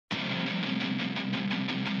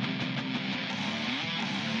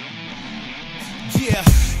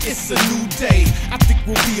it's a new day. I think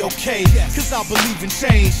we'll be okay, cause I believe in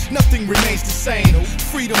change. Nothing remains the same.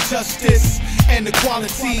 Freedom, justice, and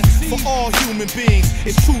equality for all human beings.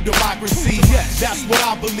 It's true democracy, that's what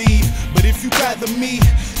I believe. But if you'd rather me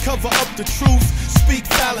cover up the truth, speak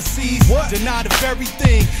fallacies, deny the very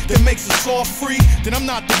thing that makes us all free, then I'm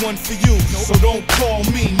not the one for you. So don't call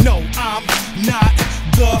me, no, I'm not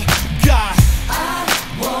the guy. I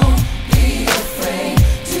won't be afraid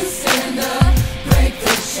to stand up, break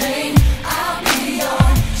the chain. I'll be your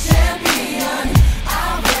champion,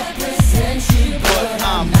 I'll represent you. But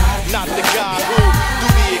I'm not the guy who do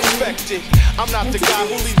the expected. I'm not the guy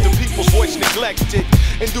who leave the people's voice neglected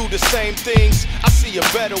and do the same things. I see a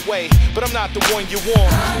better way, but I'm not the one you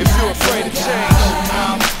want. If you're afraid of change,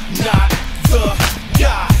 I'm not the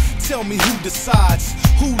guy. Tell me who decides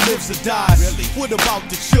who lives or dies. What about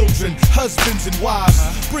the children, husbands and wives?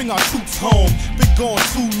 Bring our troops home, been gone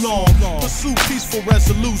too long. Pursue peaceful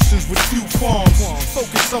resolutions with few qualms.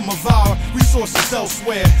 Focus some of our resources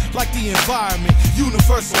elsewhere, like the environment,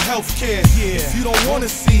 universal health care. If you don't want to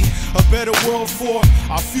see a better world for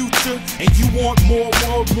our future, and you want more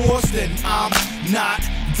world wars, then I'm not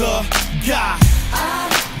the guy. I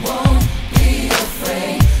won't be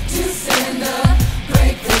afraid to stand up,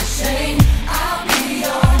 break the chain. I'll be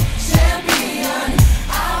your champion,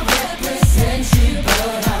 I'll represent you.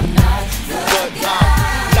 But I'm not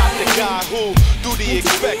the guy who do the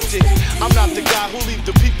expected. I'm not the guy who leave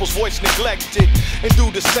the people's voice neglected and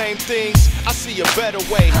do the same things. I see a better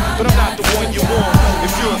way, but I'm not the one you want.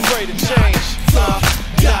 If you're afraid of change, I'm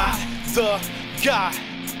not the guy.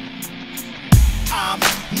 I'm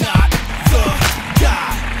not the guy.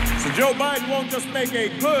 So Joe Biden won't just make a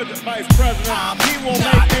good vice president, he will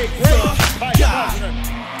make a great vice president.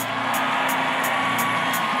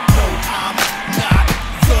 No, I'm not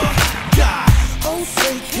the guy. Oh,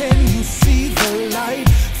 say, can you see the light?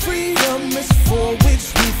 Freedom is for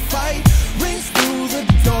which we fight. Rings through the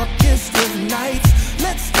darkest of nights.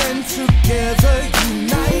 Let's stand together,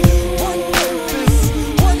 unite. One purpose,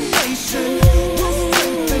 one nation. We'll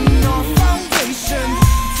strengthen our foundation.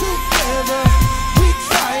 Together we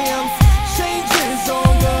triumph. Change is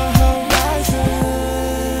on the horizon.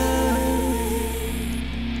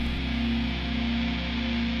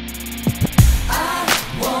 I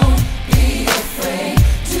won't be afraid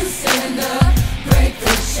to stand up, break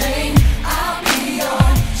the chain. I'll be your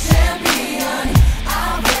champion,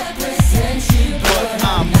 I'll represent you. But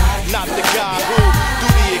I'm not the guy who do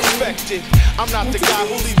the expected. I'm not the guy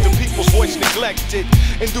who leave the people's voice neglected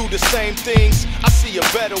and do the same things. I see a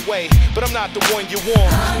better way, but I'm not the one you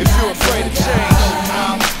want. If you're afraid of change,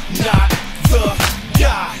 I'm not the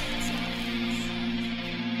guy.